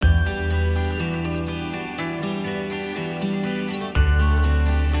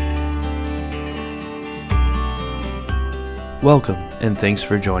Welcome, and thanks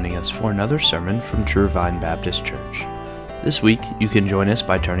for joining us for another sermon from True Vine Baptist Church. This week, you can join us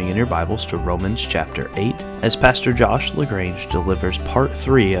by turning in your Bibles to Romans chapter 8 as Pastor Josh LaGrange delivers part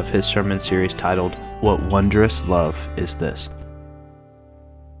 3 of his sermon series titled, What Wondrous Love Is This?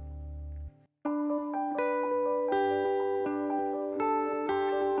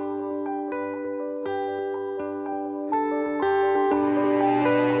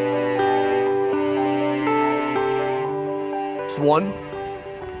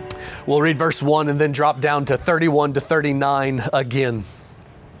 We'll read verse 1 and then drop down to 31 to 39 again.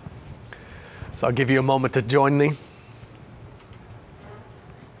 So I'll give you a moment to join me.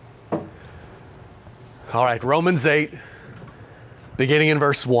 All right, Romans 8, beginning in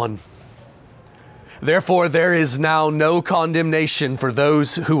verse 1. Therefore, there is now no condemnation for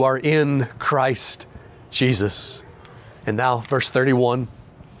those who are in Christ Jesus. And now, verse 31.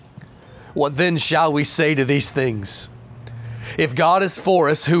 What then shall we say to these things? If God is for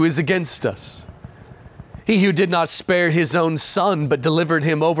us, who is against us? He who did not spare his own son, but delivered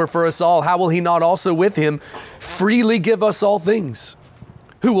him over for us all, how will he not also with him freely give us all things?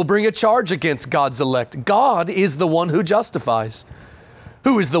 Who will bring a charge against God's elect? God is the one who justifies.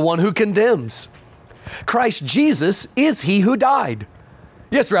 Who is the one who condemns? Christ Jesus is he who died.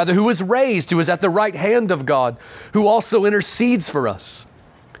 Yes, rather, who was raised, who is at the right hand of God, who also intercedes for us.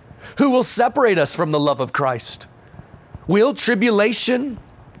 Who will separate us from the love of Christ? Will tribulation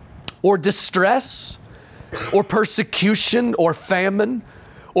or distress or persecution or famine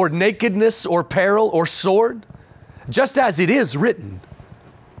or nakedness or peril or sword? Just as it is written,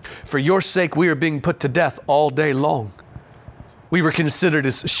 for your sake we are being put to death all day long. We were considered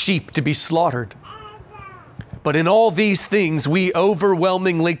as sheep to be slaughtered. But in all these things we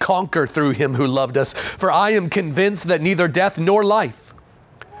overwhelmingly conquer through him who loved us. For I am convinced that neither death nor life,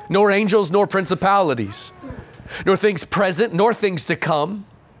 nor angels nor principalities, nor things present, nor things to come,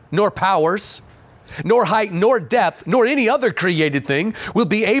 nor powers, nor height, nor depth, nor any other created thing will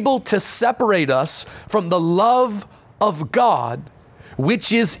be able to separate us from the love of God,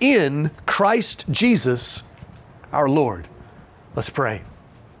 which is in Christ Jesus, our Lord. Let's pray.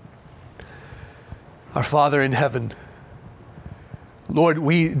 Our Father in heaven, Lord,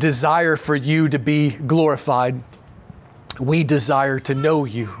 we desire for you to be glorified. We desire to know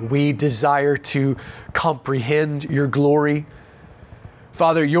you. We desire to comprehend your glory.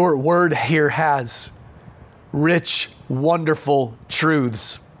 Father, your word here has rich, wonderful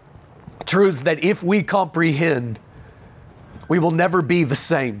truths. Truths that if we comprehend, we will never be the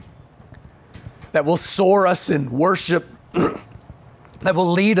same. That will soar us in worship. That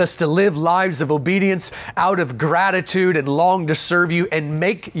will lead us to live lives of obedience out of gratitude and long to serve you and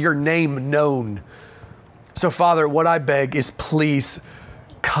make your name known. So, Father, what I beg is please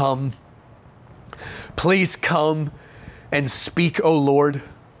come. Please come and speak, O Lord.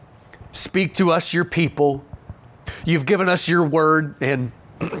 Speak to us, your people. You've given us your word, and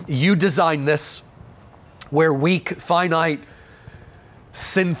you designed this where weak, finite,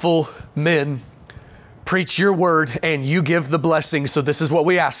 sinful men preach your word and you give the blessing. So this is what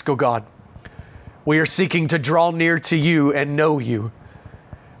we ask, O God. We are seeking to draw near to you and know you.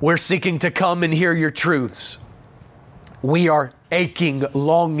 We're seeking to come and hear your truths. We are aching,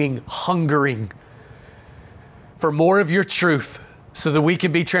 longing, hungering for more of your truth so that we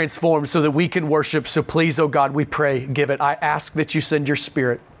can be transformed, so that we can worship. So please, oh God, we pray, give it. I ask that you send your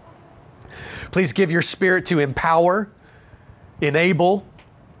Spirit. Please give your Spirit to empower, enable,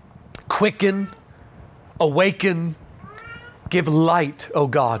 quicken, awaken, give light, oh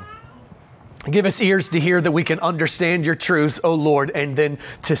God. Give us ears to hear that we can understand your truths, O Lord, and then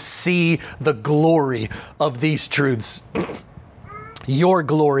to see the glory of these truths. Your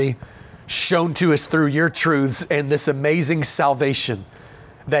glory shown to us through your truths and this amazing salvation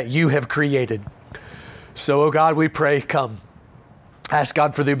that you have created. So, O God, we pray, come. Ask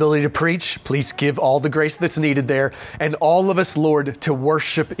God for the ability to preach. Please give all the grace that's needed there. And all of us, Lord, to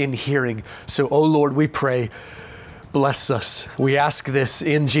worship in hearing. So, O Lord, we pray, bless us. We ask this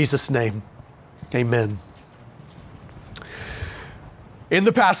in Jesus' name. Amen. In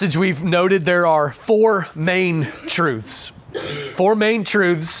the passage we've noted there are four main truths. Four main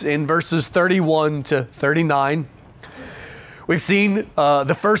truths in verses 31 to 39. We've seen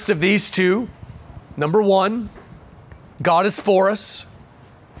the first of these two. Number one, God is for us,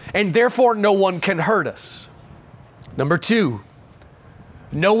 and therefore no one can hurt us. Number two,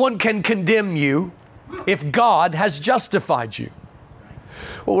 no one can condemn you if God has justified you.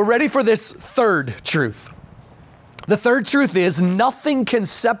 Well, we're ready for this third truth. The third truth is nothing can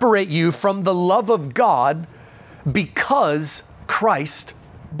separate you from the love of God because Christ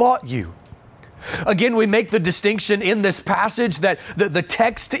bought you. Again, we make the distinction in this passage that the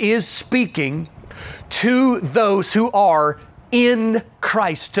text is speaking to those who are in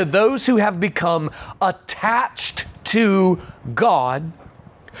Christ, to those who have become attached to God,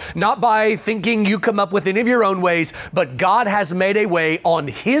 not by thinking you come up with any of your own ways, but God has made a way on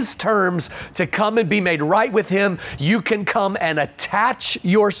His terms to come and be made right with Him. You can come and attach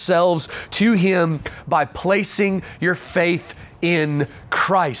yourselves to Him by placing your faith in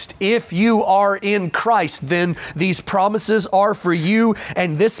Christ. If you are in Christ, then these promises are for you.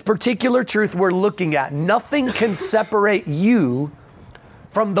 And this particular truth we're looking at, nothing can separate you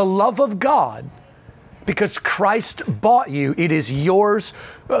from the love of God because Christ bought you. It is yours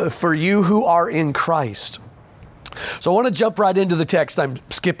for you who are in Christ. So I want to jump right into the text. I'm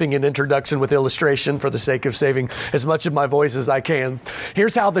skipping an introduction with illustration for the sake of saving as much of my voice as I can.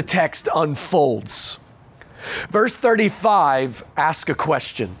 Here's how the text unfolds. Verse 35 asks a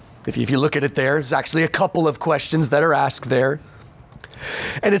question. If you look at it there, there's actually a couple of questions that are asked there.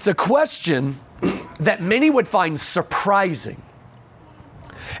 And it's a question that many would find surprising.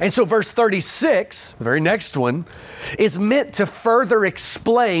 And so verse 36, the very next one, is meant to further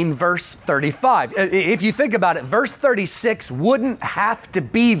explain verse 35. If you think about it, verse 36 wouldn't have to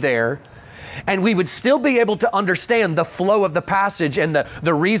be there, and we would still be able to understand the flow of the passage and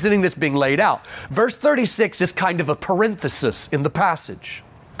the reasoning that's being laid out. Verse 36 is kind of a parenthesis in the passage.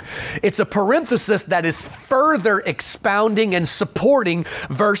 It's a parenthesis that is further expounding and supporting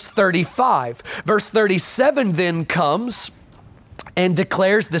verse 35. Verse 37 then comes and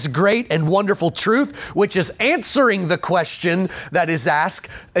declares this great and wonderful truth, which is answering the question that is asked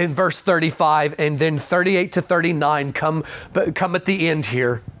in verse 35, and then 38 to 39 come at the end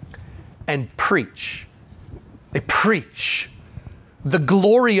here and preach. They preach the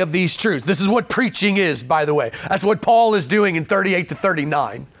glory of these truths. This is what preaching is, by the way. That's what Paul is doing in 38 to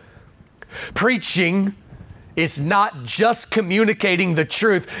 39. Preaching is not just communicating the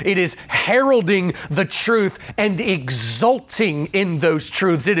truth, it is heralding the truth and exulting in those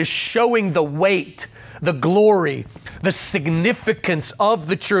truths. It is showing the weight, the glory, the significance of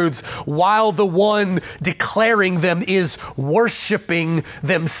the truths, while the one declaring them is worshiping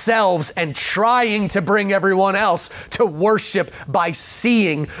themselves and trying to bring everyone else to worship by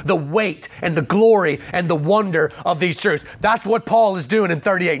seeing the weight and the glory and the wonder of these truths. That's what Paul is doing in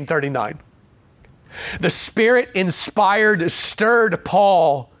 38 and 39. The Spirit inspired, stirred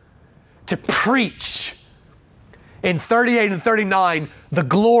Paul to preach in 38 and 39 the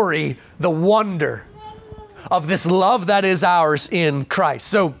glory, the wonder of this love that is ours in Christ.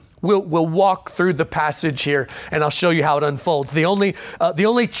 So we'll walk through the passage here, and I'll show you how it unfolds. The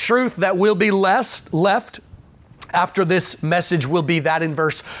only truth that will be left after this message will be that in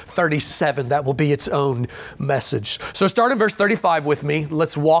verse 37. That will be its own message. So start in verse 35 with me.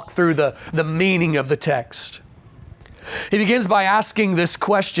 Let's walk through the meaning of the text. He begins by asking this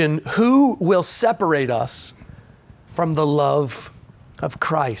question: who will separate us from the love of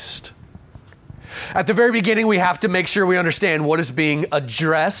Christ? At the very beginning, we have to make sure we understand what is being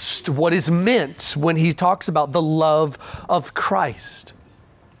addressed, what is meant when he talks about the love of Christ.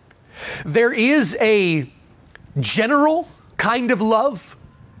 There is a general kind of love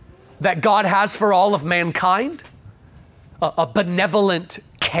that God has for all of mankind, a benevolent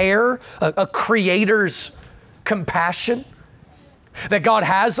care, a creator's compassion that God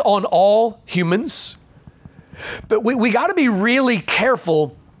has on all humans. But we got to be really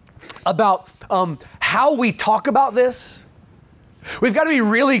careful about how we talk about this. We've got to be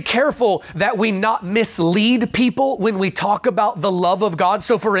really careful that we not mislead people when we talk about the love of God.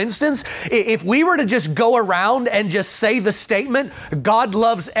 So for instance, if we were to just go around and just say the statement, God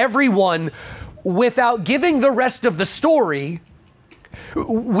loves everyone, without giving the rest of the story,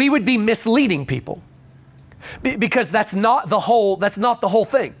 we would be misleading people. Because that's not the whole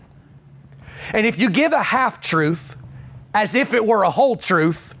thing. And if you give a half-truth as if it were a whole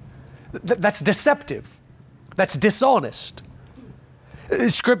truth, that's deceptive. That's dishonest.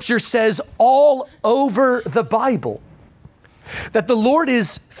 Scripture says all over the Bible that the Lord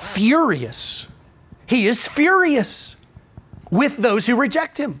is furious. He is furious with those who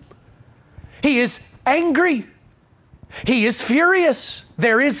reject Him. He is angry. He is furious.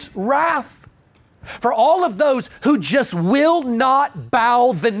 There is wrath for all of those who just will not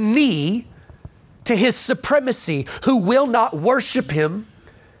bow the knee to His supremacy, who will not worship Him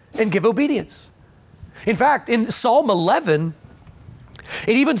and give obedience. In fact, in Psalm 11,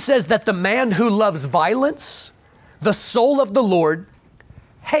 it even says that the man who loves violence, the soul of the Lord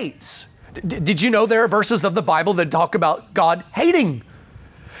hates. Did you know there are verses of the Bible that talk about God hating?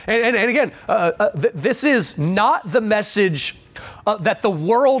 And again, this is not the message that the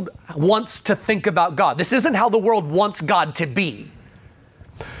world wants to think about God. This isn't how the world wants God to be.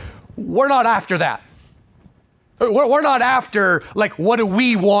 We're not after that. We're not after, like, what do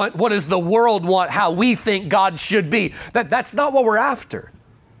we want? What does the world want? How we think God should be? That's not what we're after.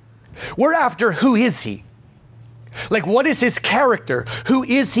 We're after, who is he? Like, what is his character? Who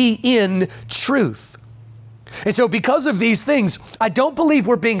is he in truth? And so because of these things, I don't believe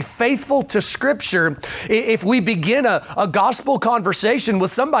we're being faithful to Scripture if we begin a gospel conversation with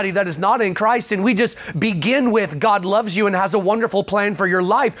somebody that is not in Christ and we just begin with, God loves you and has a wonderful plan for your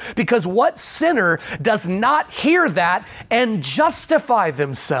life. Because what sinner does not hear that and justify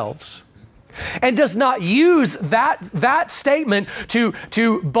themselves? And does not use that statement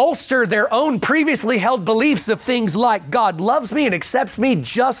to bolster their own previously held beliefs of things like God loves me and accepts me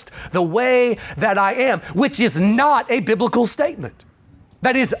just the way that I am, which is not a biblical statement.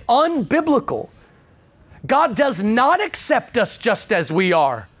 That is unbiblical. God does not accept us just as we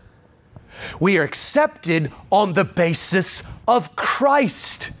are. We are accepted on the basis of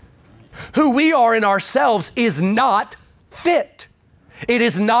Christ. Who we are in ourselves is not fit. It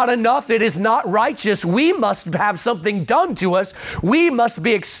is not enough. It is not righteous. We must have something done to us. We must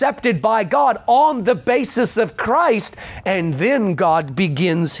be accepted by God on the basis of Christ. And then God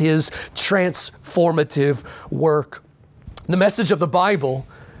begins his transformative work. The message of the Bible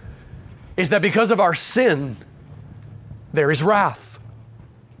is that because of our sin, there is wrath.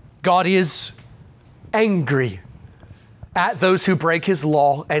 God is angry at those who break his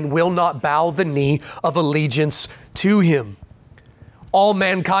law and will not bow the knee of allegiance to him. All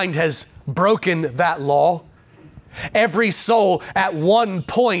mankind has broken that law. Every soul at one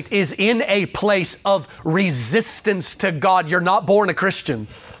point is in a place of resistance to God. You're not born a Christian.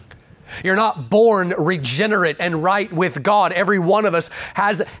 You're not born regenerate and right with God. Every one of us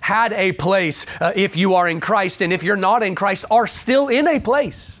has had a place, if you are in Christ, and if you're not in Christ, are still in a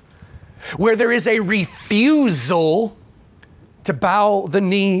place where there is a refusal to bow the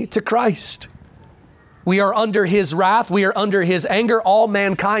knee to Christ. We are under his wrath. We are under his anger. All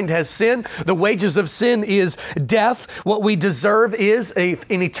mankind has sinned. The wages of sin is death. What we deserve is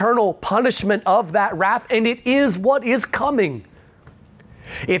an eternal punishment of that wrath, and it is what is coming.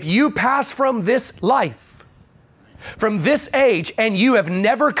 If you pass from this life, from this age, and you have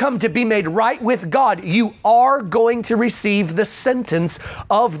never come to be made right with God, you are going to receive the sentence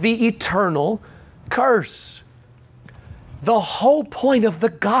of the eternal curse. The whole point of the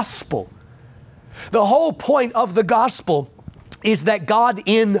gospel is that God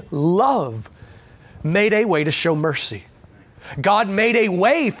in love made a way to show mercy. God made a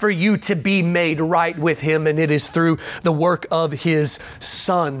way for you to be made right with him, and it is through the work of his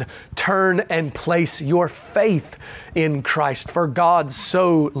Son. Turn and place your faith in Christ, for God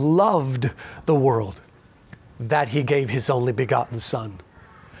so loved the world that he gave his only begotten Son,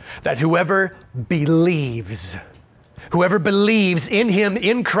 that whoever believes in him,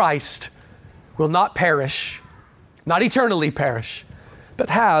 in Christ, will not perish, not eternally perish, but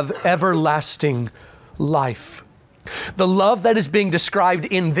have everlasting life. The love that is being described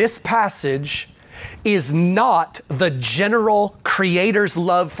in this passage is not the general Creator's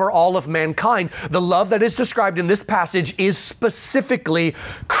love for all of mankind. The love that is described in this passage is specifically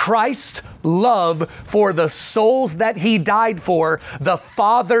Christ's love for the souls that he died for, the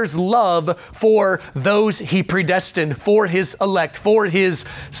Father's love for those he predestined, for his elect, for his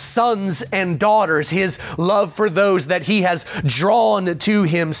sons and daughters, his love for those that he has drawn to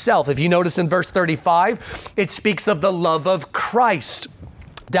himself. If you notice in verse 35, it speaks of the love of Christ.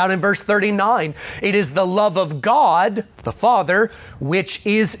 Down in verse 39, it is the love of God, the Father, which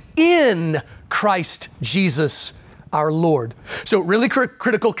is in Christ Jesus our Lord. So really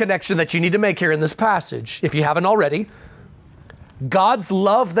critical connection that you need to make here in this passage, if you haven't already. God's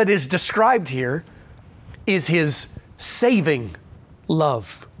love that is described here is his saving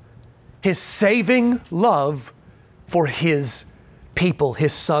love. His saving love for his people,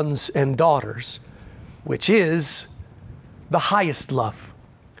 his sons and daughters, which is the highest love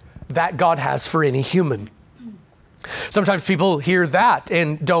that God has for any human. Sometimes people hear that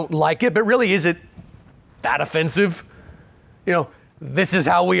and don't like it, but really, is it that offensive? You know, this is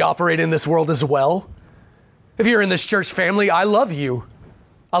how we operate in this world as well. If you're in this church family, I love you.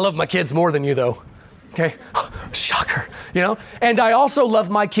 I love my kids more than you though. Okay, shocker, you know? And I also love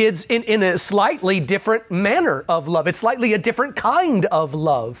my kids in a slightly different manner of love. It's slightly a different kind of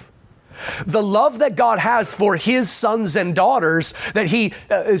love. The love that God has for his sons and daughters, that he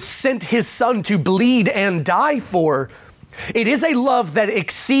sent his Son to bleed and die for, it is a love that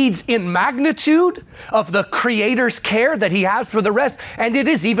exceeds in magnitude of the Creator's care that he has for the rest, and it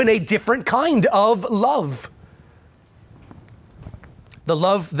is even a different kind of love. The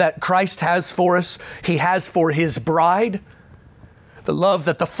love that Christ has for us, he has for his bride. The love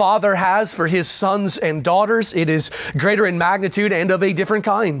that the Father has for his sons and daughters, it is greater in magnitude and of a different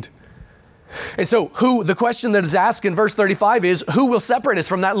kind. And so the question that is asked in verse 35 is, who will separate us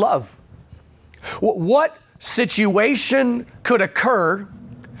from that love? What situation could occur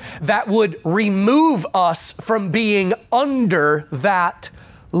that would remove us from being under that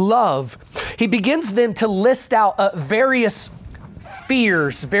love? He begins then to list out various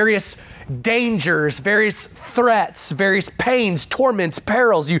fears, various dangers, various threats, various pains, torments,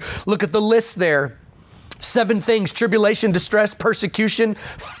 perils. You look at the list there. 7 things: tribulation, distress, persecution,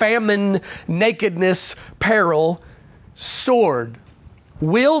 famine, nakedness, peril, sword.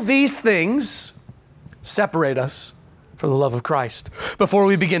 Will these things separate us from the love of Christ? Before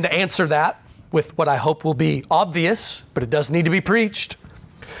we begin to answer that with what I hope will be obvious, but it does need to be preached,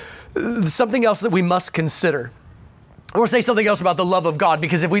 something else that we must consider. I want to say something else about the love of God,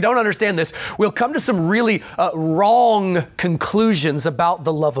 because if we don't understand this, we'll come to some really wrong conclusions about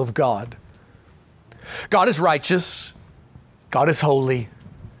the love of God. God is righteous. God is holy.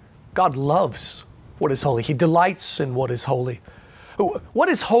 God loves what is holy. He delights in what is holy. What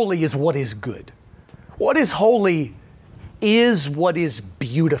is holy is what is good. What is holy is what is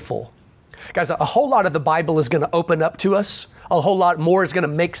beautiful. Guys, a whole lot of the Bible is going to open up to us. A whole lot more is going to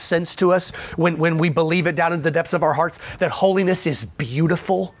make sense to us when we believe it down in the depths of our hearts, that holiness is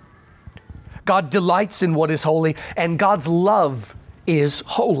beautiful. God delights in what is holy, and God's love is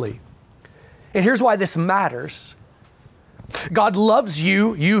holy. And here's why this matters. God loves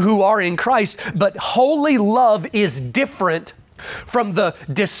you who are in Christ, but holy love is different from the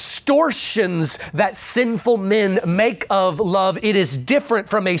distortions that sinful men make of love. It is different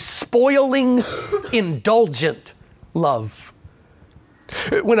from a spoiling, indulgent love.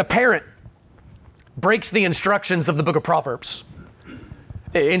 When a parent breaks the instructions of the book of Proverbs,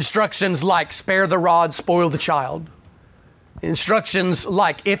 instructions like spare the rod, spoil the child, instructions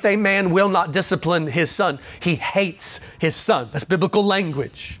like if a man will not discipline his son, he hates his son. That's biblical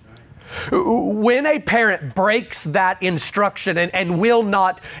language. When a parent breaks that instruction and will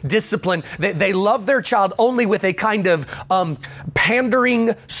not discipline, they love their child only with a kind of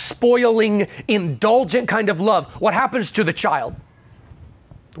pandering, spoiling, indulgent kind of love. What happens to the child?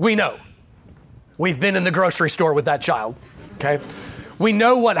 We know. We've been in the grocery store with that child, okay? We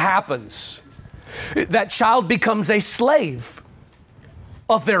know what happens. That child becomes a slave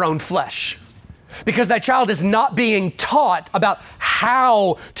of their own flesh, because that child is not being taught about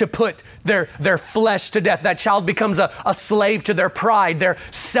how to put their flesh to death. That child becomes a slave to their pride. Their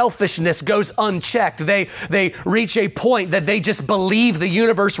selfishness goes unchecked. They reach a point that they just believe the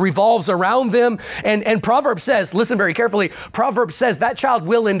universe revolves around them. And Proverbs says, listen very carefully, Proverbs says that child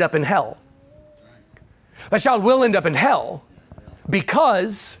will end up in hell. That child will end up in hell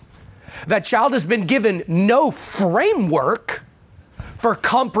because that child has been given no framework for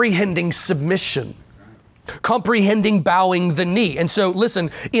comprehending submission, comprehending bowing the knee. And so listen,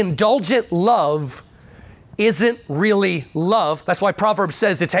 indulgent love isn't really love. That's why Proverbs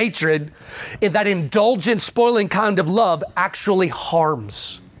says it's hatred. In that indulgent, spoiling kind of love actually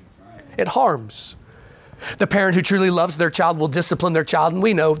harms. It harms. The parent who truly loves their child will discipline their child. And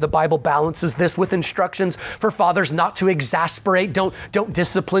we know the Bible balances this with instructions for fathers not to exasperate. Don't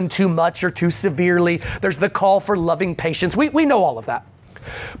discipline too much or too severely. There's the call for loving patience. We know all of that.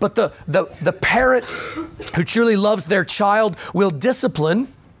 But the parent who truly loves their child will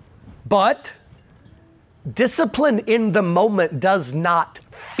discipline, but discipline in the moment does not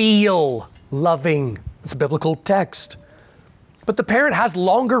feel loving. It's a biblical text. But the parent has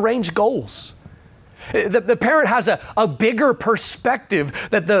longer range goals. The parent has a bigger perspective,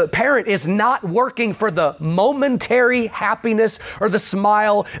 that the parent is not working for the momentary happiness or the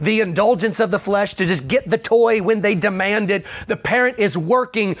smile, the indulgence of the flesh to just get the toy when they demand it. The parent is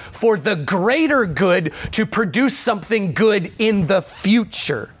working for the greater good to produce something good in the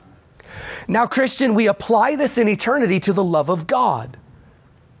future. Now, Christian, we apply this in eternity to the love of God.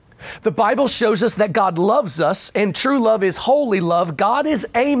 The Bible shows us that God loves us, and true love is holy love. God is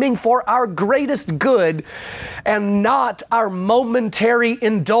aiming for our greatest good and not our momentary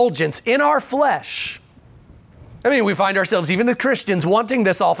indulgence in our flesh. I mean, we find ourselves, even as Christians, wanting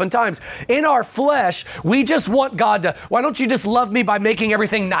this oftentimes. In our flesh, we just want God to, why don't you just love me by making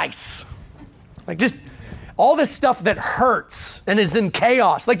everything nice? Like just all this stuff that hurts and is in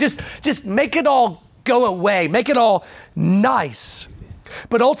chaos. Like just make it all go away. Make it all nice.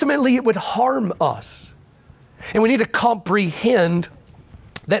 But ultimately, it would harm us. And we need to comprehend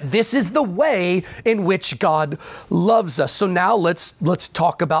That this is the way in which God loves us. So now let's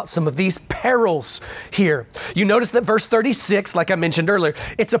talk about some of these perils here. You notice that verse 36, like I mentioned earlier,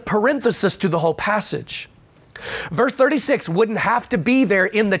 it's a parenthesis to the whole passage. Verse 36 wouldn't have to be there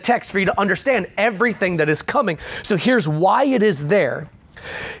in the text for you to understand everything that is coming. So here's why it is there.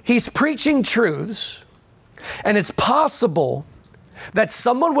 He's preaching truths, and it's possible that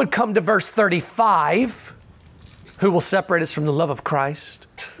someone would come to verse 35, who will separate us from the love of Christ?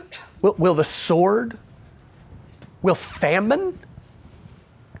 Will the sword? Will famine?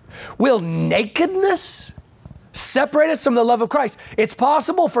 Will nakedness separate us from the love of Christ? It's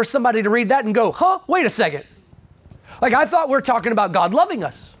possible for somebody to read that and go, wait a second. Like, I thought we're talking about God loving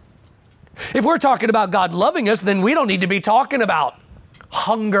us. If we're talking about God loving us, then we don't need to be talking about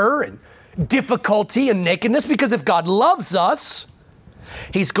hunger and difficulty and nakedness, because if God loves us,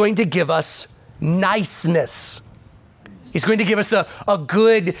 He's going to give us niceness. He's going to give us a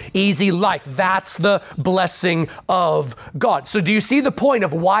good, easy life. That's the blessing of God. So do you see the point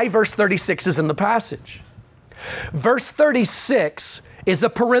of why verse 36 is in the passage? Verse 36 is a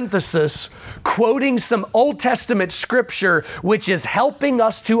parenthesis quoting some Old Testament scripture, which is helping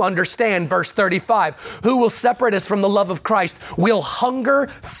us to understand verse 35. Who will separate us from the love of Christ? Will hunger,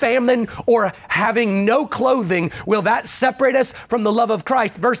 famine, or having no clothing, will that separate us from the love of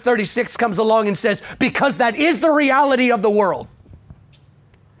Christ? Verse 36 comes along and says, because that is the reality of the world.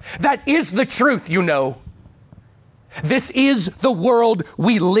 That is the truth, you know. This is the world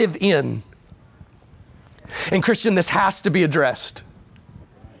we live in. And Christian, this has to be addressed.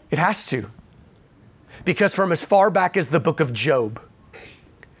 It has to. Because from as far back as the book of Job,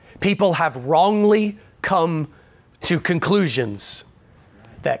 people have wrongly come to conclusions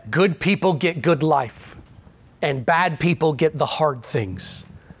that good people get good life and bad people get the hard things.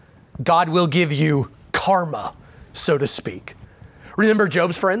 God will give you karma, so to speak. Remember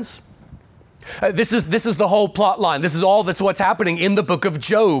Job's friends? This is the whole plot line. This is all that's what's happening in the book of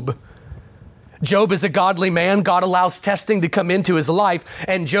Job. Job is a godly man. God allows testing to come into his life,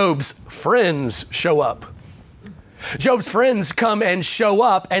 and Job's friends show up. Job's friends come and show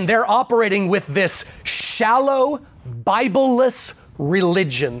up, and they're operating with this shallow, Bible-less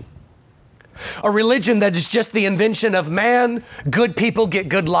religion. A religion that is just the invention of man. Good people get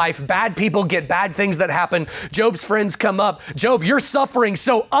good life. Bad people get bad things that happen. Job's friends come up. Job, you're suffering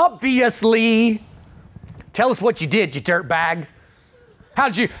so obviously. Tell us what you did, you dirtbag.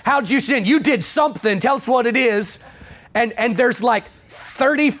 How'd you sin? You did something. Tell us what it is. And there's like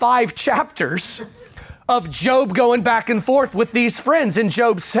 35 chapters of Job going back and forth with these friends, and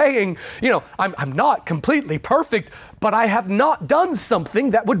Job saying, I'm not completely perfect, but I have not done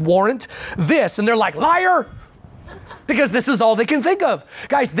something that would warrant this. And they're like, liar, because this is all they can think of.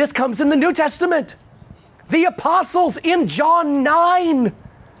 Guys, this comes in the New Testament. The apostles in John 9,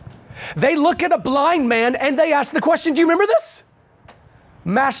 they look at a blind man and they ask the question, do you remember this?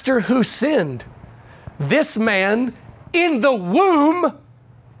 Master, who sinned? This man in the womb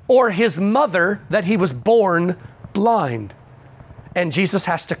or his mother that he was born blind? And Jesus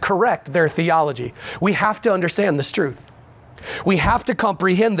has to correct their theology. We have to understand this truth. We have to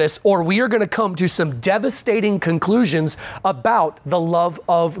comprehend this, or we are going to come to some devastating conclusions about the love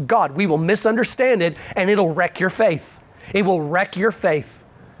of God. We will misunderstand it, and it'll wreck your faith. It will wreck your faith.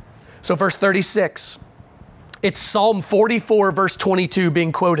 So verse 36, it's Psalm 44, verse 22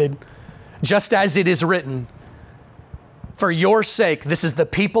 being quoted, just as it is written, for your sake, this is the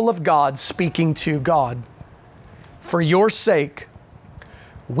people of God speaking to God. For your sake,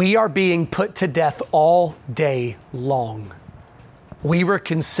 we are being put to death all day long. We were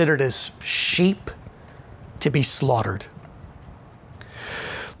considered as sheep to be slaughtered.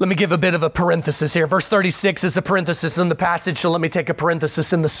 Let me give a bit of a parenthesis here. Verse 36 is a parenthesis in the passage, so let me take a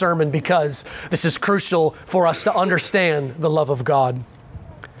parenthesis in the sermon because this is crucial for us to understand the love of God.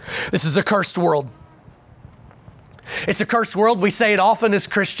 This is a cursed world. It's a cursed world. We say it often as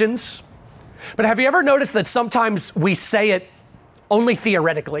Christians, but have you ever noticed that sometimes we say it only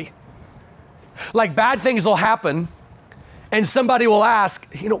theoretically? Like bad things will happen and somebody will ask,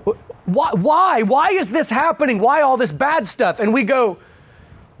 why is this happening? Why all this bad stuff? And we go,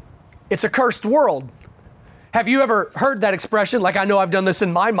 it's a cursed world. Have you ever heard that expression? Like I know I've done this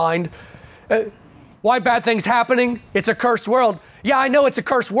in my mind. Why bad things happening? It's a cursed world. Yeah, I know it's a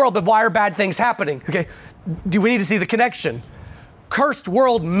cursed world, but why are bad things happening? Okay, do we need to see the connection? Cursed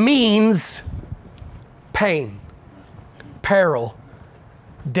world means pain, peril,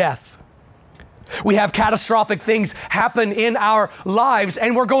 death. We have catastrophic things happen in our lives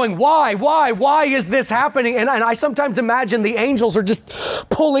and we're going, why is this happening? And I sometimes imagine the angels are just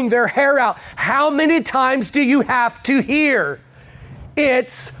pulling their hair out. How many times do you have to hear?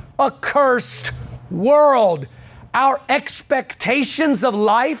 It's a cursed world. Our expectations of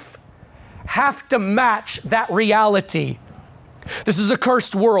life have to match that reality. This is a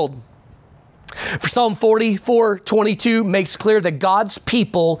cursed world. For Psalm 44:22 makes clear that God's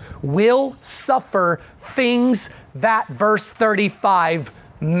people will suffer things that verse 35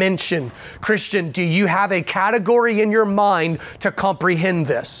 mention. Christian, do you have a category in your mind to comprehend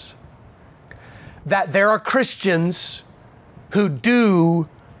this? That there are Christians who do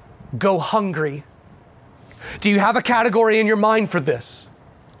go hungry. Do you have a category in your mind for this?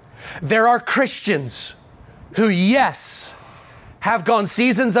 There are Christians who, yes, have gone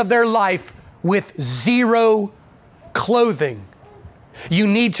seasons of their life with zero clothing. You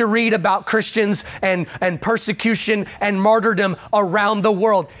need to read about Christians and persecution and martyrdom around the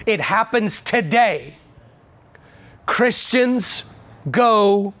world. It happens today. Christians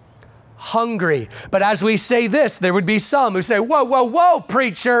go hungry. But as we say this, there would be some who say, whoa, whoa, whoa,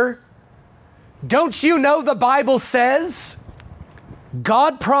 preacher. Don't you know the Bible says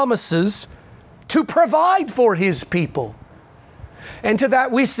God promises to provide for his people? And to that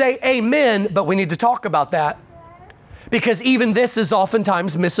we say amen, but we need to talk about that because even this is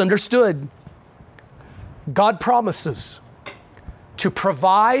oftentimes misunderstood. God promises to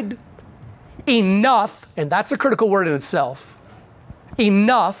provide enough, and that's a critical word in itself,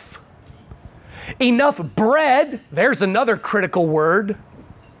 enough bread, there's another critical word,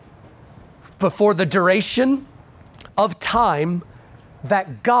 before the duration of time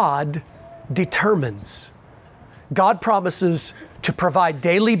that God determines. God promises to provide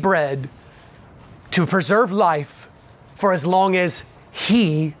daily bread to preserve life for as long as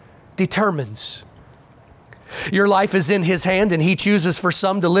he determines. Your life is in his hand, and he chooses for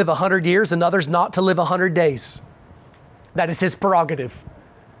some to live 100 years and others not to live 100 days. That is his prerogative.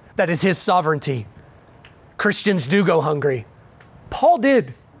 That is his sovereignty. Christians do go hungry. Paul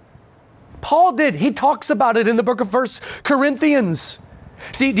did. He talks about it in the book of 1 Corinthians.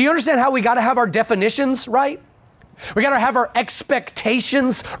 See, do you understand how we got to have our definitions right? We got to have our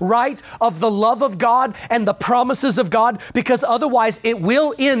expectations right of the love of God and the promises of God, because otherwise it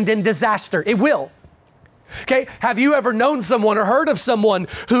will end in disaster. It will. Okay, have you ever known someone or heard of someone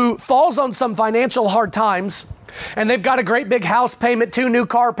who falls on some financial hard times and they've got a great big house payment, 2 new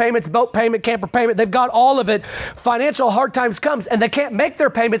car payments, boat payment, camper payment, they've got all of it. Financial hard times comes and they can't make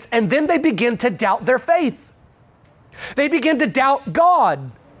their payments, and then they begin to doubt their faith. They begin to doubt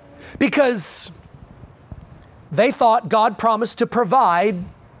God because they thought God promised to provide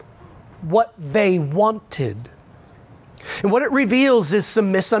what they wanted. And what it reveals is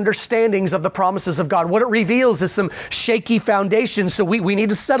some misunderstandings of the promises of God. What it reveals is some shaky foundations. So we need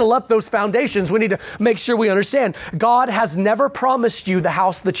to settle up those foundations. We need to make sure we understand God has never promised you the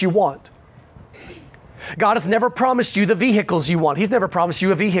house that you want. God has never promised you the vehicles you want. He's never promised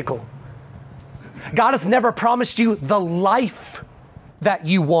you a vehicle. God has never promised you the life that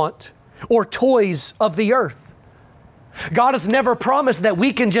you want or toys of the earth. God has never promised that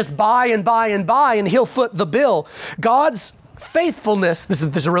we can just buy and buy and buy and he'll foot the bill. God's faithfulness, this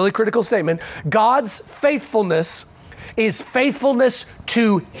is a really critical statement, God's faithfulness is faithfulness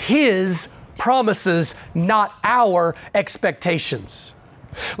to his promises, not our expectations.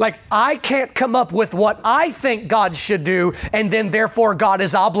 Like, I can't come up with what I think God should do, and then therefore God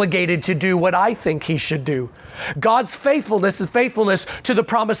is obligated to do what I think he should do. God's faithfulness is faithfulness to the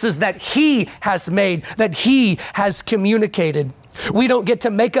promises that he has made, that he has communicated. We don't get to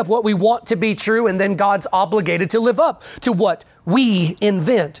make up what we want to be true, and then God's obligated to live up to what we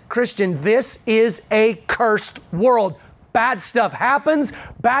invent. Christian, this is a cursed world. Bad stuff happens.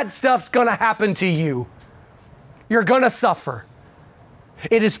 Bad stuff's gonna happen to you. You're gonna suffer.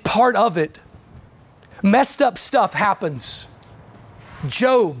 It is part of it. Messed up stuff happens.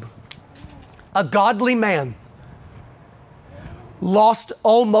 Job, a godly man, lost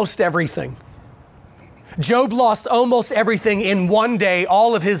almost everything. Job lost almost everything in one day.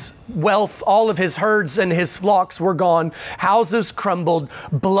 All of his wealth, all of his herds and his flocks were gone. Houses crumbled.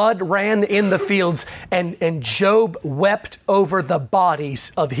 Blood ran in the fields. And Job wept over the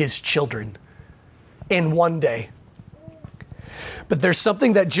bodies of his children in one day. But there's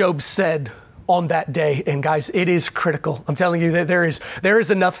something that Job said on that day, and guys, it is critical. I'm telling you that there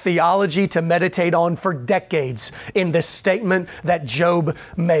is enough theology to meditate on for decades in this statement that Job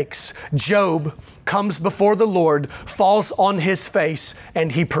makes. Job comes before the Lord, falls on his face,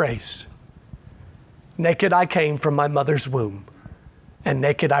 and he prays. Naked I came from my mother's womb, and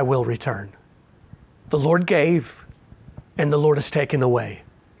naked I will return. The Lord gave, and the Lord has taken away.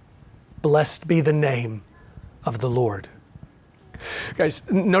 Blessed be the name of the Lord. Guys,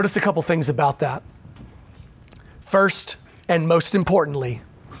 notice a couple things about that. First And most importantly,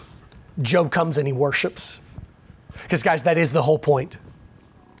 Job comes and he worships. Because guys, that is the whole point.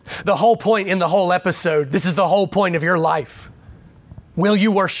 The whole point in the whole episode, this is the whole point of your life. Will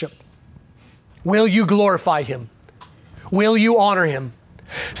you worship? Will you glorify him? Will you honor him?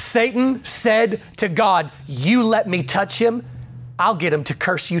 Satan said to God, you let me touch him, I'll get him to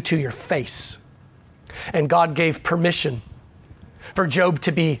curse you to your face. And God gave permission for Job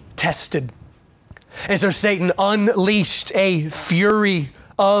to be tested. And so Satan unleashed a fury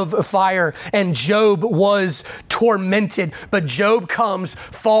of fire, and Job was tormented. But Job comes,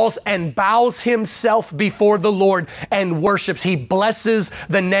 falls, and bows himself before the Lord and worships. He blesses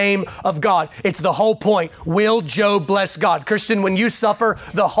the name of God. It's the whole point. Will Job bless God? Christian, when you suffer,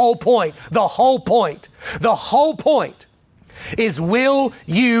 the whole point is, will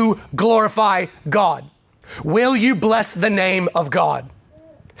you glorify God? Will you bless the name of God?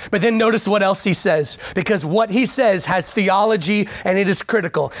 But then notice what else he says, because what he says has theology and it is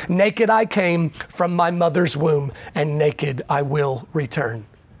critical. Naked I came from my mother's womb, and naked I will return.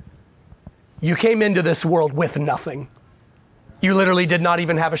 You came into this world with nothing. You literally did not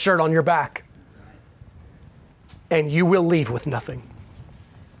even have a shirt on your back. And you will leave with nothing.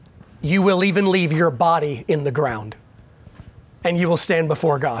 You will even leave your body in the ground, and you will stand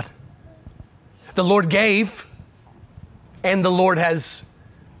before God. The Lord gave, and the Lord has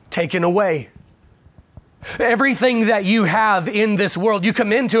taken away. Everything that you have in this world, you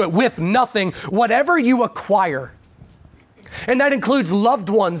come into it with nothing. Whatever you acquire, and that includes loved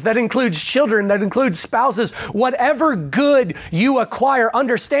ones, that includes children, that includes spouses, whatever good you acquire,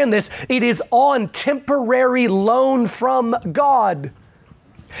 understand this, it is on temporary loan from God.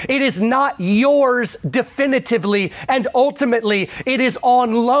 It is not yours definitively and ultimately. It is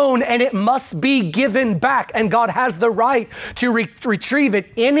on loan, and it must be given back. And God has the right to retrieve it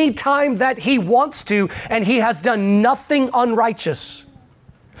anytime that he wants to, and he has done nothing unrighteous.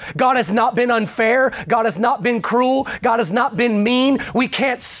 God has not been unfair. God has not been cruel. God has not been mean. We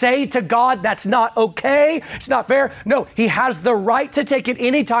can't say to God, that's not okay. It's not fair. No, he has the right to take it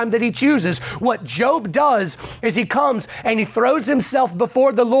anytime that he chooses. What Job does is he comes and he throws himself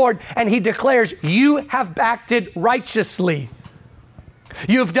before the Lord and he declares, you have acted righteously.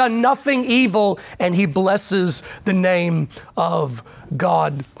 You have done nothing evil, and he blesses the name of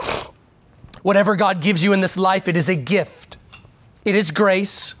God. Whatever God gives you in this life, it is a gift. It is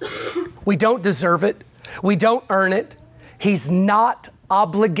grace. We don't deserve it. We don't earn it. He's not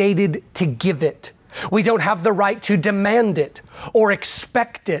obligated to give it. We don't have the right to demand it or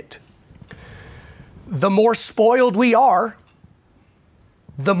expect it. The more spoiled we are,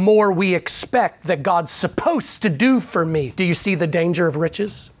 the more we expect that God's supposed to do for me. Do you see the danger of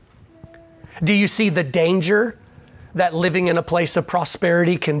riches? Do you see the danger that living in a place of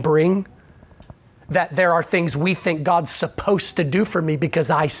prosperity can bring? That there are things we think God's supposed to do for me because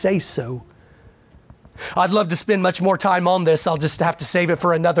I say so. I'd love to spend much more time on this. I'll just have to save it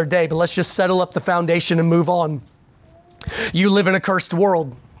for another day, but let's just settle up the foundation and move on. You live in a cursed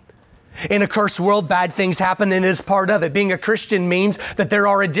world. In a cursed world, bad things happen, and it is part of it. Being a Christian means that there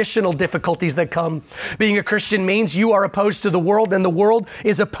are additional difficulties that come. Being a Christian means you are opposed to the world, and the world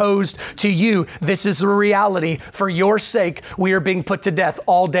is opposed to you. This is the reality. For your sake, we are being put to death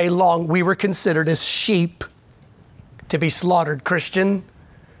all day long. We were considered as sheep to be slaughtered. Christian,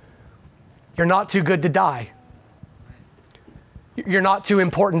 you're not too good to die. You're not too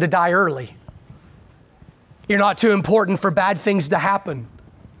important to die early. You're not too important for bad things to happen.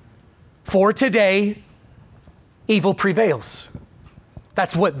 For today, evil prevails.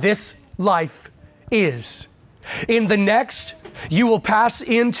 That's what this life is. In the next, you will pass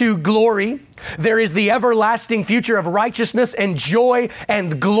into glory. There is the everlasting future of righteousness and joy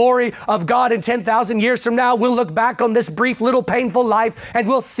and glory of God. And 10,000 years from now, we'll look back on this brief little painful life and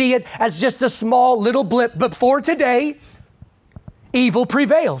we'll see it as just a small little blip. But for today, evil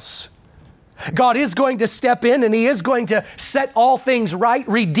prevails. God is going to step in and he is going to set all things right,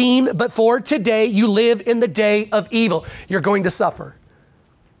 redeem. But for today, you live in the day of evil. You're going to suffer.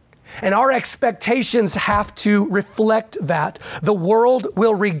 And our expectations have to reflect that. The world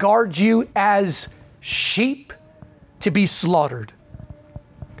will regard you as sheep to be slaughtered.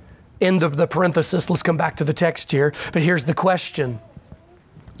 End of the parenthesis. Let's come back to the text here. But here's the question.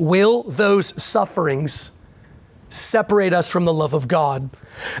 Will those sufferings separate us from the love of God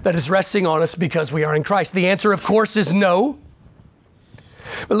that is resting on us because we are in Christ? The answer, of course, is no.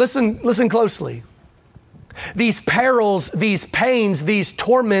 But listen closely. These perils, these pains, these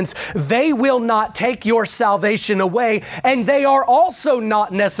torments, they will not take your salvation away, and they are also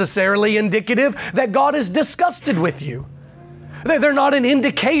not necessarily indicative that God is disgusted with you. They're not an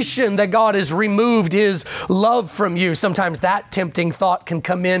indication that God has removed his love from you. Sometimes that tempting thought can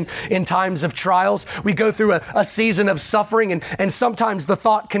come in times of trials. We go through a season of suffering, and sometimes the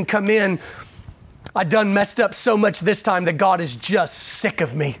thought can come in, I done messed up so much this time that God is just sick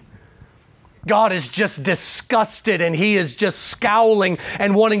of me. God is just disgusted and he is just scowling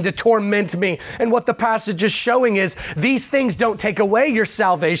and wanting to torment me. And what the passage is showing is these things don't take away your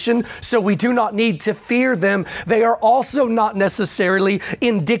salvation, so we do not need to fear them. They are also not necessarily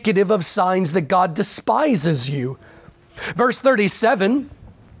indicative of signs that God despises you. Verse 37,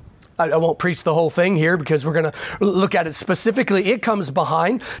 I won't preach the whole thing here because we're going to look at it specifically. It comes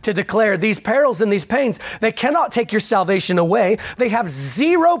behind to declare these perils and these pains, they cannot take your salvation away. They have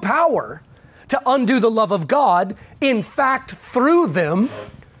zero power to undo the love of God. In fact, through them,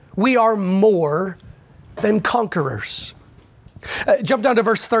 we are more than conquerors. Jump down to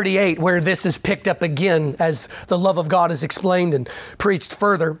verse 38, where this is picked up again as the love of God is explained and preached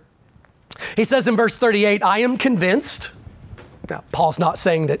further. He says in verse 38, I am convinced. Now, Paul's not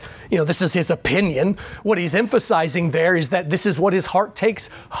saying that, this is his opinion. What he's emphasizing there is that this is what his heart takes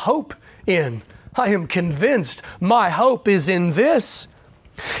hope in. I am convinced my hope is in this.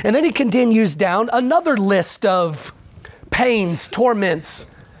 And then he continues down another list of pains,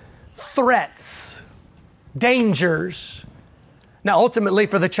 torments, threats, dangers. Now, ultimately,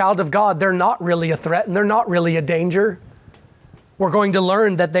 for the child of God, they're not really a threat and they're not really a danger. We're going to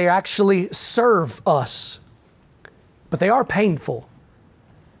learn that they actually serve us, but they are painful.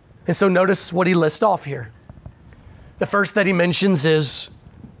 And so notice what he lists off here. The first that he mentions is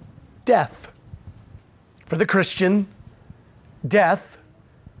death. For the Christian, death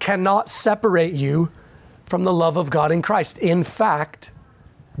cannot separate you from the love of God in Christ. In fact,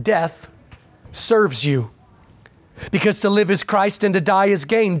 death serves you. Because to live is Christ and to die is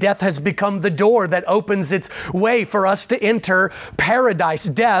gain. Death has become the door that opens its way for us to enter paradise.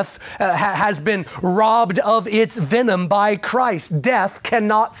 Death has been robbed of its venom by Christ. Death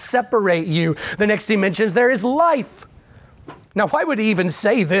cannot separate you. The next he mentions there is life. Now, why would he even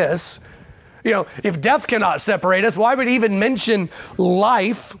say this? If death cannot separate us, why would he even mention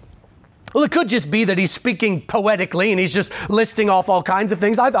life? Well, it could just be that he's speaking poetically and he's just listing off all kinds of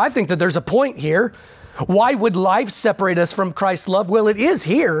things. I think that there's a point here. Why would life separate us from Christ's love? Well, it is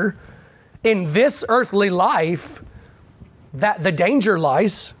here in this earthly life that the danger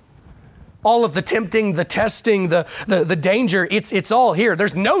lies. All of the tempting, the testing, the danger, it's all here.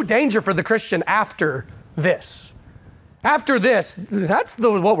 There's no danger for the Christian after this. After this, that's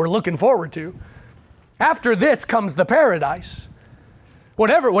what we're looking forward to. After this comes the paradise.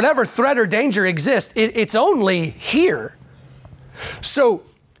 Whatever threat or danger exists, it's only here. So,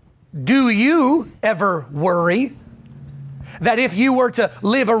 do you ever worry that if you were to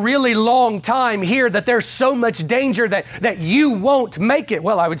live a really long time here, that there's so much danger that you won't make it?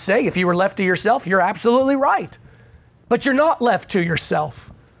 Well, I would say if you were left to yourself, you're absolutely right. But you're not left to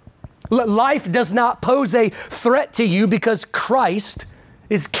yourself. Life does not pose a threat to you because Christ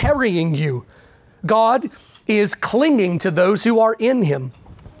is carrying you. God is clinging to those who are in him.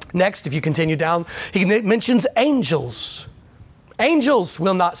 Next, if you continue down, he mentions angels. Angels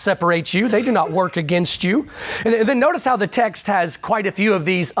will not separate you. They do not work against you. And then notice how the text has quite a few of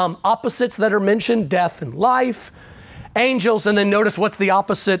these opposites that are mentioned, death and life, angels, and then notice what's the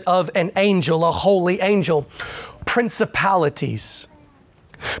opposite of an angel, a holy angel, principalities.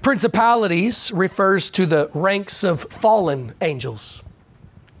 Principalities refers to the ranks of fallen angels,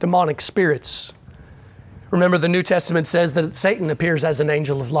 demonic spirits. Remember, the New Testament says that Satan appears as an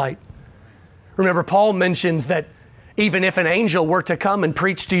angel of light. Remember, Paul mentions that even if an angel were to come and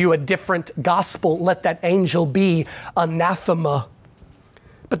preach to you a different gospel, let that angel be anathema.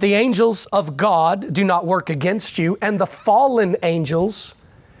 But the angels of God do not work against you, and the fallen angels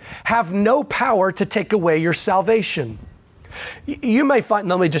have no power to take away your salvation. You may find,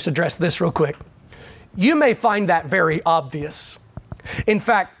 let me just address this real quick. You may find that very obvious. In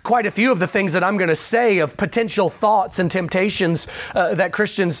fact, quite a few of the things that I'm going to say of potential thoughts and temptations that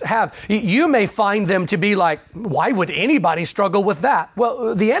Christians have, you may find them to be like, why would anybody struggle with that?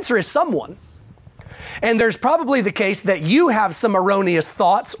 Well, the answer is someone. And there's probably the case that you have some erroneous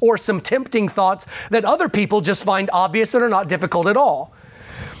thoughts or some tempting thoughts that other people just find obvious and are not difficult at all.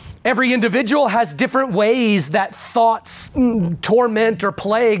 Every individual has different ways that thoughts torment or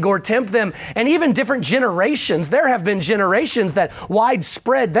plague or tempt them, and even different generations. There have been generations that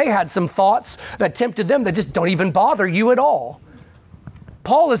widespread, they had some thoughts that tempted them that just don't even bother you at all.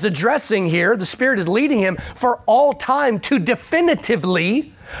 Paul is addressing here, the Spirit is leading him for all time to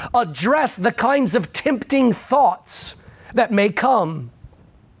definitively address the kinds of tempting thoughts that may come.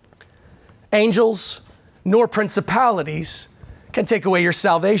 Angels nor principalities can take away your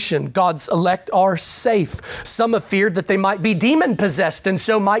salvation. God's elect are safe. Some have feared that they might be demon-possessed and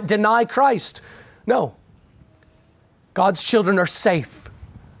so might deny Christ. No. God's children are safe.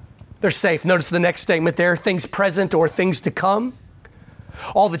 They're safe. Notice the next statement there, things present or things to come.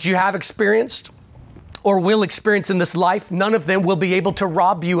 All that you have experienced or will experience in this life, none of them will be able to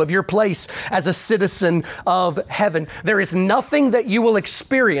rob you of your place as a citizen of heaven. There is nothing that you will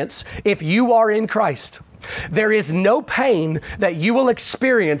experience if you are in Christ. There is no pain that you will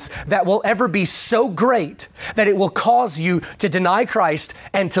experience that will ever be so great that it will cause you to deny Christ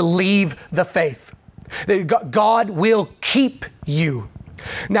and to leave the faith. God will keep you.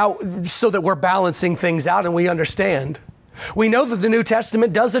 Now, so that we're balancing things out and we understand, we know that the New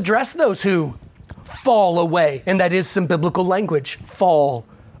Testament does address those who fall away, and that is some biblical language, fall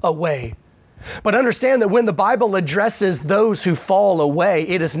away. But understand that when the Bible addresses those who fall away,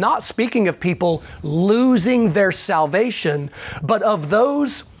 it is not speaking of people losing their salvation, but of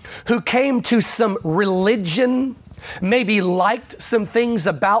those who came to some religion, maybe liked some things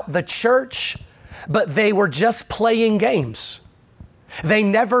about the church, but they were just playing games. They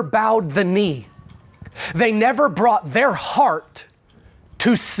never bowed the knee. They never brought their heart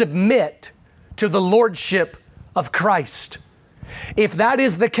to submit to the lordship of Christ. If that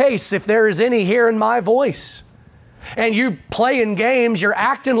is the case, if there is any hearing my voice, and you're playing games, you're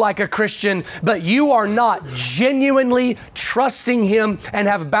acting like a Christian, but you are not genuinely trusting Him and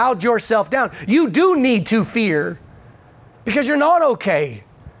have bowed yourself down, you do need to fear because you're not okay.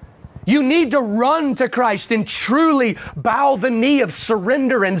 You need to run to Christ and truly bow the knee of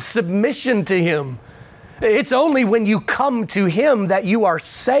surrender and submission to Him. It's only when you come to Him that you are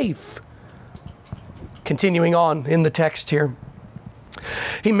safe. Continuing on in the text here,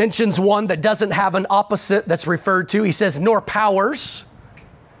 he mentions one that doesn't have an opposite that's referred to. He says, nor powers.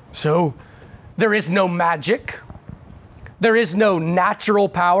 So there is no magic. There is no natural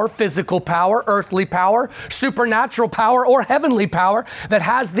power, physical power, earthly power, supernatural power, or heavenly power that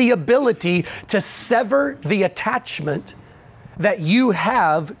has the ability to sever the attachment that you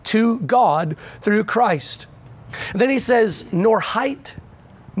have to God through Christ. And then he says, nor height,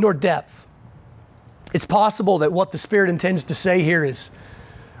 nor depth. It's possible that what the Spirit intends to say here is,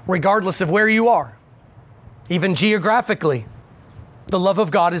 regardless of where you are, even geographically, the love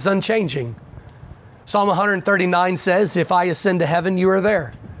of God is unchanging. Psalm 139 says, if I ascend to heaven, you are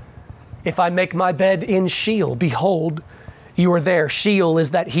there. If I make my bed in Sheol, behold, you are there. Sheol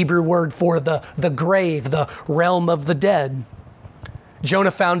is that Hebrew word for the grave, the realm of the dead.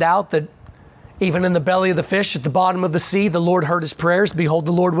 Jonah found out that even in the belly of the fish at the bottom of the sea, the Lord heard his prayers. Behold,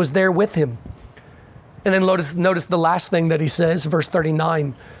 the Lord was there with him. And then notice the last thing that he says, verse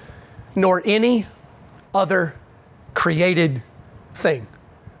 39, nor any other created thing.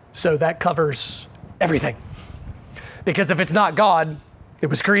 So that covers everything. Because if it's not God, it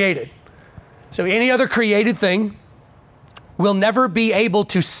was created. So any other created thing will never be able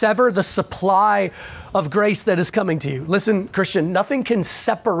to sever the supply of grace that is coming to you. Listen, Christian, nothing can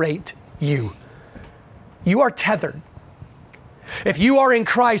separate you. You are tethered. If you are in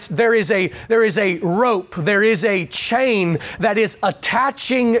Christ, there is a rope, there is a chain that is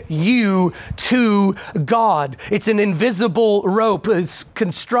attaching you to God. It's an invisible rope. It's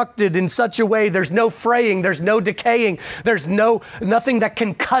constructed in such a way there's no fraying, there's no decaying, there's nothing that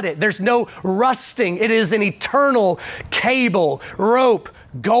can cut it. There's no rusting. It is an eternal cable, rope,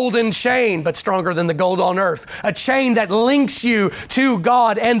 golden chain, but stronger than the gold on earth. A chain that links you to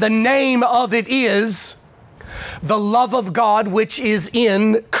God, and the name of it is the love of God which is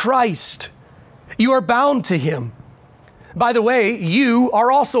in Christ. You are bound to Him. By the way, you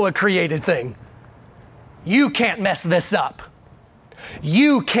are also a created thing. You can't mess this up.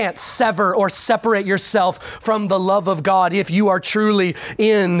 You can't sever or separate yourself from the love of God if you are truly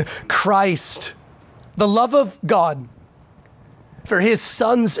in Christ. The love of God for His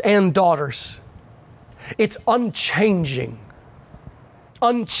sons and daughters, it's unchanging.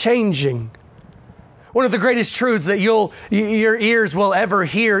 Unchanging. One of the greatest truths that your ears will ever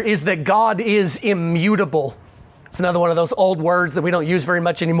hear is that God is immutable. It's another one of those old words that we don't use very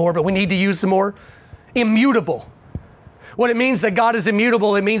much anymore, but we need to use some more. Immutable. What it means that God is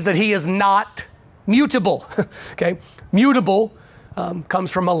immutable, it means that He is not mutable. Okay? Mutable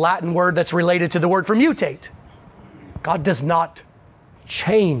comes from a Latin word that's related to the word for mutate. God does not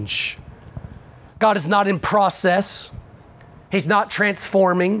change. God is not in process. He's not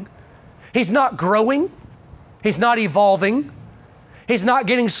transforming. He's not growing. He's not evolving. He's not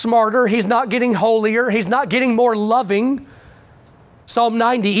getting smarter. He's not getting holier. He's not getting more loving. Psalm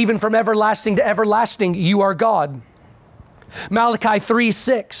 90, even from everlasting to everlasting, you are God. Malachi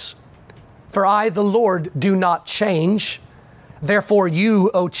 3:6, for I, the Lord, do not change. Therefore you,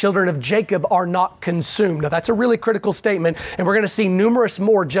 O children of Jacob, are not consumed. Now that's a really critical statement, and we're going to see numerous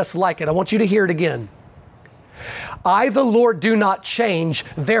more just like it. I want you to hear it again. I, the Lord, do not change.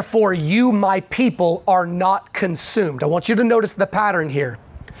 Therefore you, my people, are not consumed. I want you to notice the pattern here.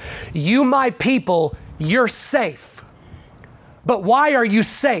 You, my people, you're safe. But why are you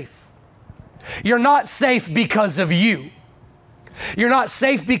safe? You're not safe because of you. You're not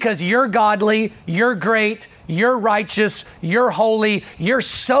safe because you're godly, you're great, you're righteous, you're holy, you're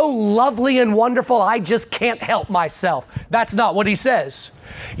so lovely and wonderful, I just can't help myself. That's not what he says.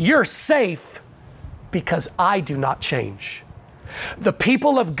 You're safe because I do not change. The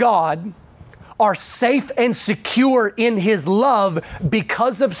people of God are safe and secure in his love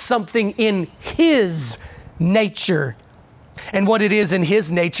because of something in his nature. And what it is in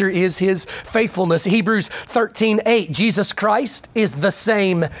his nature is his faithfulness. Hebrews 13:8, Jesus Christ is the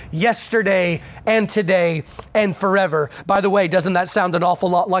same yesterday and today and forever. By the way, doesn't that sound an awful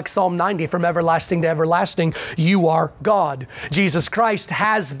lot like Psalm 90, from everlasting to everlasting, you are God. Jesus Christ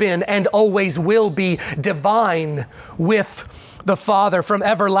has been and always will be divine with the Father, from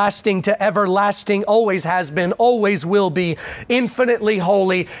everlasting to everlasting, always has been, always will be, infinitely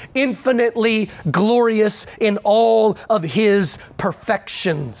holy, infinitely glorious in all of his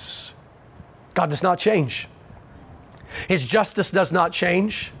perfections. God does not change. His justice does not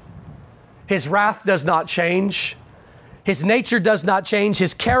change. His wrath does not change. His nature does not change.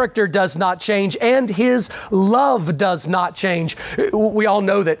 His character does not change. And his love does not change. We all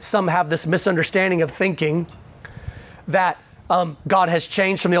know that some have this misunderstanding of thinking that God has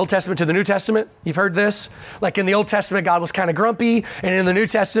changed from the Old Testament to the New Testament. You've heard this? Like in the Old Testament, God was kind of grumpy, and in the New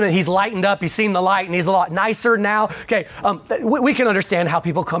Testament, he's lightened up, he's seen the light, and he's a lot nicer now. Okay, we can understand how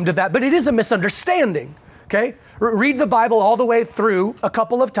people come to that, but it is a misunderstanding, okay? Read the Bible all the way through a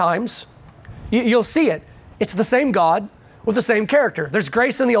couple of times. You'll see it. It's the same God with the same character. There's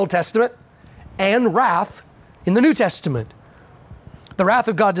grace in the Old Testament and wrath in the New Testament. The wrath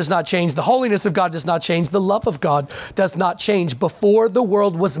of God does not change. The holiness of God does not change. The love of God does not change. Before the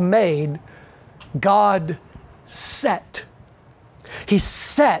world was made, God set. He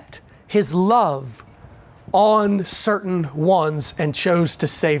set his love on certain ones and chose to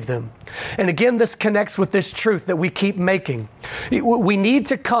save them. And again, this connects with this truth that we keep making. We need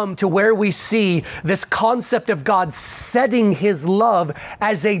to come to where we see this concept of God setting his love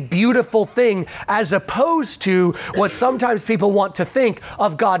as a beautiful thing, as opposed to what sometimes people want to think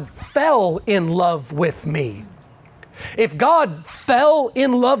of God fell in love with me. If God fell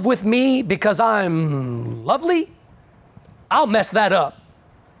in love with me because I'm lovely, I'll mess that up.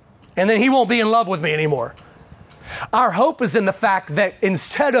 And then he won't be in love with me anymore. Our hope is in the fact that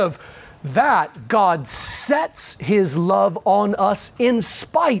instead of that, God sets his love on us in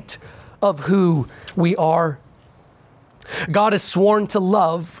spite of who we are. God has sworn to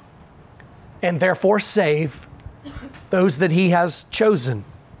love and therefore save those that he has chosen.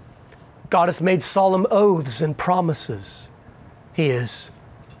 God has made solemn oaths and promises. He is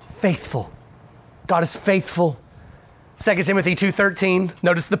faithful. God is faithful. 2 Timothy 2:13,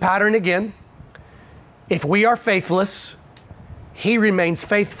 notice the pattern again. If we are faithless, he remains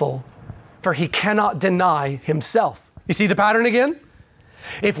faithful, for he cannot deny himself. You see the pattern again?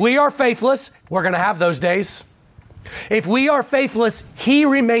 If we are faithless, we're going to have those days. If we are faithless, he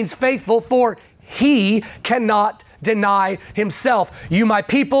remains faithful, for he cannot deny himself. You, my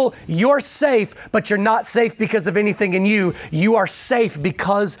people, you're safe, but you're not safe because of anything in you. You are safe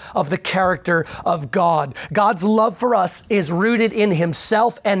because of the character of God. God's love for us is rooted in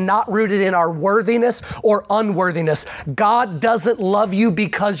himself and not rooted in our worthiness or unworthiness. God doesn't love you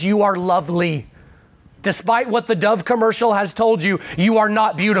because you are lovely. Despite what the Dove commercial has told you, you are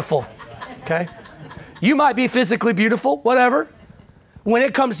not beautiful, okay? You might be physically beautiful, whatever. When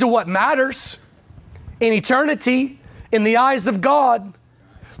it comes to what matters, in eternity, in the eyes of God.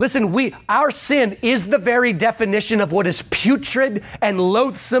 Listen, our sin is the very definition of what is putrid and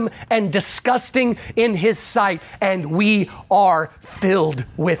loathsome and disgusting in his sight, and we are filled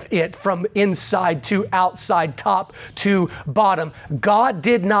with it from inside to outside, top to bottom. God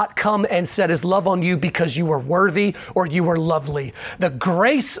did not come and set his love on you because you were worthy or you were lovely. The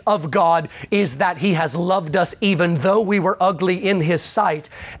grace of God is that he has loved us even though we were ugly in his sight,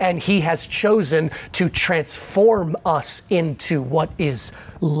 and he has chosen to transform us into what is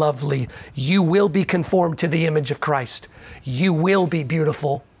lovely. You will be conformed to the image of Christ. You will be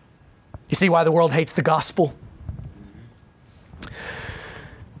beautiful. You see why the world hates the gospel?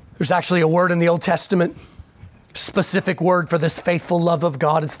 There's actually a word in the Old Testament, specific word for this faithful love of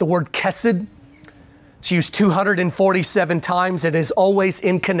God. It's the word chesed. It's used 247 times. It is always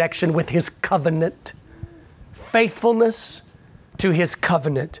in connection with his covenant. Faithfulness to his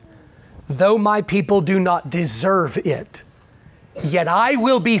covenant. Though my people do not deserve it, yet I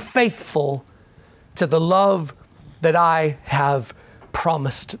will be faithful to the love that I have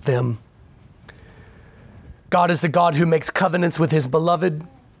promised them. God is a God who makes covenants with his beloved.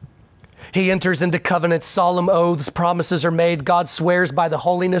 He enters into covenants, solemn oaths, promises are made. God swears by the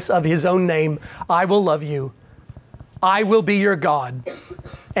holiness of his own name, I will love you. I will be your God,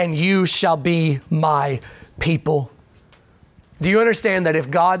 and you shall be my people. Do you understand that if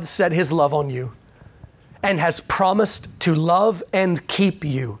God set his love on you and has promised to love and keep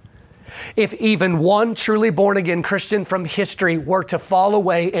you, if even one truly born again Christian from history were to fall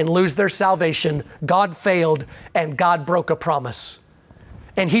away and lose their salvation, God failed and God broke a promise.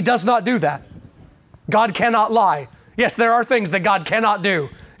 And he does not do that. God cannot lie. Yes, there are things that God cannot do,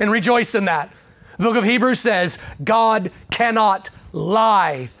 and rejoice in that. The book of Hebrews says, God cannot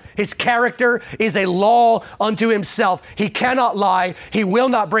lie. His character is a law unto himself. He cannot lie. He will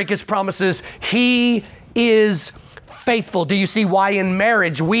not break his promises. He is faithful. Do you see why in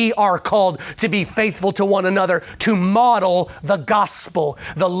marriage we are called to be faithful to one another, to model the gospel,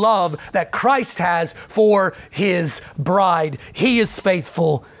 the love that Christ has for his bride? He is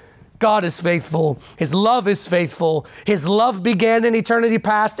faithful. God is faithful. His love is faithful. His love began in eternity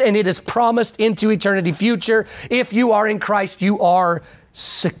past and it is promised into eternity future. If you are in Christ, you are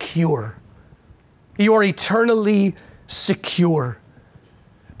secure. You are eternally secure.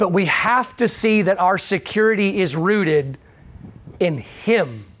 But we have to see that our security is rooted in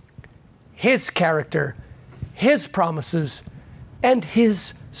him, his character, his promises, and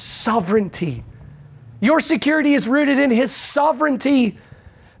his sovereignty. Your security is rooted in his sovereignty,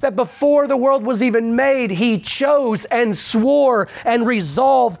 that before the world was even made, he chose and swore and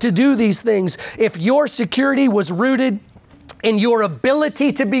resolved to do these things. If your security was rooted in your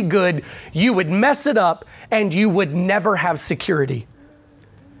ability to be good, you would mess it up and you would never have security.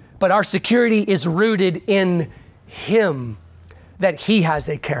 But our security is rooted in him, that he has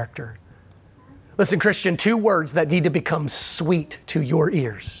a character. Listen, Christian, 2 words that need to become sweet to your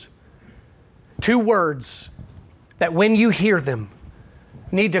ears. 2 words that when you hear them,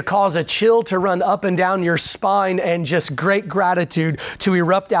 need to cause a chill to run up and down your spine and just great gratitude to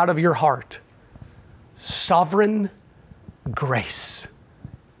erupt out of your heart. Sovereign grace.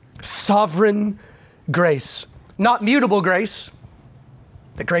 Sovereign grace. Not mutable grace.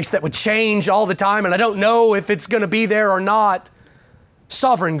 The grace that would change all the time and I don't know if it's going to be there or not.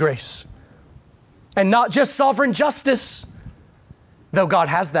 Sovereign grace. And not just sovereign justice, though God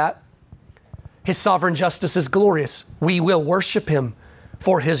has that. His sovereign justice is glorious. We will worship him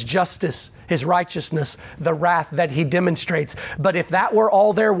for his justice, his righteousness, the wrath that he demonstrates. But if that were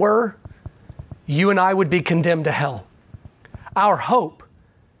all there were, you and I would be condemned to hell. Our hope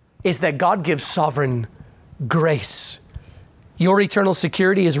is that God gives sovereign grace. Your eternal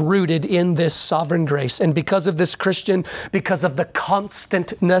security is rooted in this sovereign grace. And because of this, Christian, because of the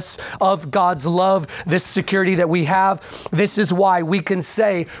constantness of God's love, this security that we have, this is why we can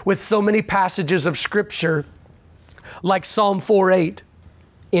say with so many passages of Scripture, like Psalm 4:8,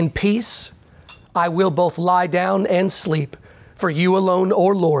 in peace I will both lie down and sleep, for you alone, O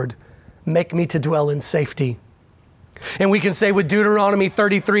Lord, make me to dwell in safety. And we can say with Deuteronomy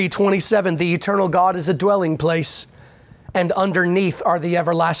 33:27, the eternal God is a dwelling place, and underneath are the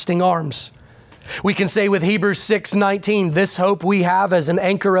everlasting arms. We can say with Hebrews 6:19, this hope we have as an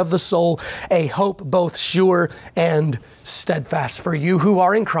anchor of the soul, a hope both sure and steadfast. For you who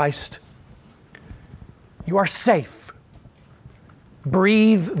are in Christ, you are safe.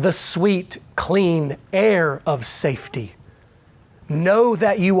 Breathe the sweet, clean air of safety. Know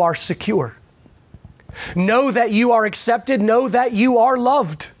that you are secure. Know that you are accepted. Know that you are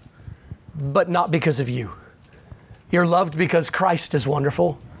loved, but not because of you. You're loved because Christ is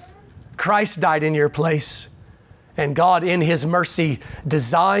wonderful. Christ died in your place. And God, in his mercy,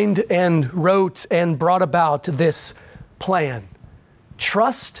 designed and wrote and brought about this plan.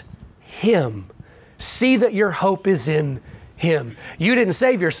 Trust him. See that your hope is in him. You didn't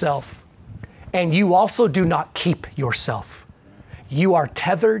save yourself, and you also do not keep yourself. You are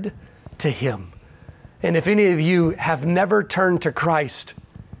tethered to him. And if any of you have never turned to Christ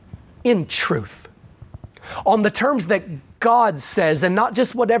in truth, on the terms that God says, and not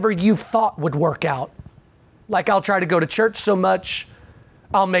just whatever you thought would work out, like I'll try to go to church so much,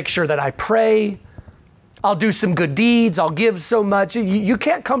 I'll make sure that I pray, I'll do some good deeds, I'll give so much. You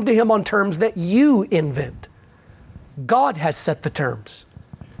can't come to him on terms that you invent. God has set the terms.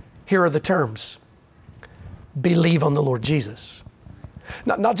 Here are the terms. Believe on the Lord Jesus.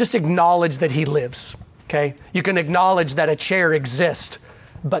 Not just acknowledge that he lives, okay? You can acknowledge that a chair exists,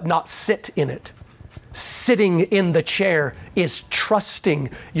 but not sit in it. sitting in the chair is trusting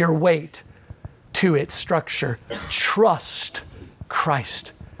your weight to its structure. Trust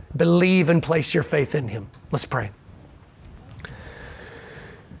Christ. Believe and place your faith in him. Let's pray.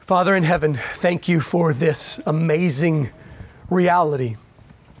 Father in heaven, thank you for this amazing reality.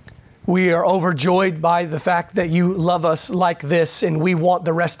 We are overjoyed by the fact that you love us like this, and we want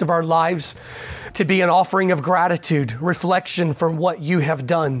the rest of our lives to be an offering of gratitude, reflection from what you have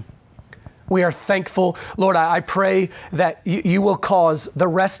done. We are thankful. Lord, I pray that you will cause the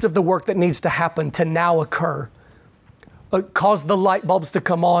rest of the work that needs to happen to now occur. Cause the light bulbs to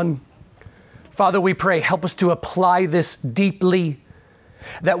come on. Father, we pray, help us to apply this deeply,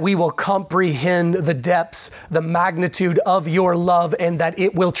 that we will comprehend the depths, the magnitude of your love, and that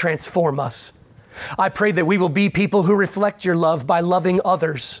it will transform us. I pray that we will be people who reflect your love by loving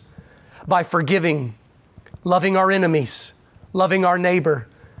others, by forgiving, loving our enemies, loving our neighbor,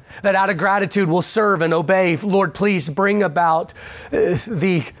 that out of gratitude we'll serve and obey. Lord, please bring about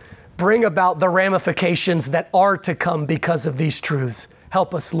the ramifications that are to come because of these truths.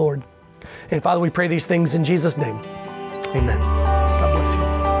 Help us, Lord. And Father, we pray these things in Jesus' name. Amen. God bless you.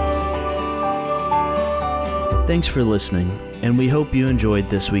 Thanks for listening, and we hope you enjoyed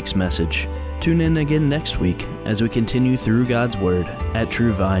this week's message. Tune in again next week as we continue through God's Word at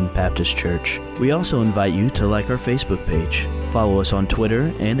True Vine Baptist Church. We also invite you to like our Facebook page, follow us on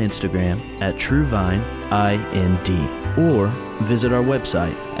Twitter and Instagram at TrueVineIND, or visit our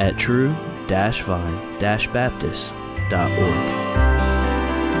website at true-vine-baptist.org.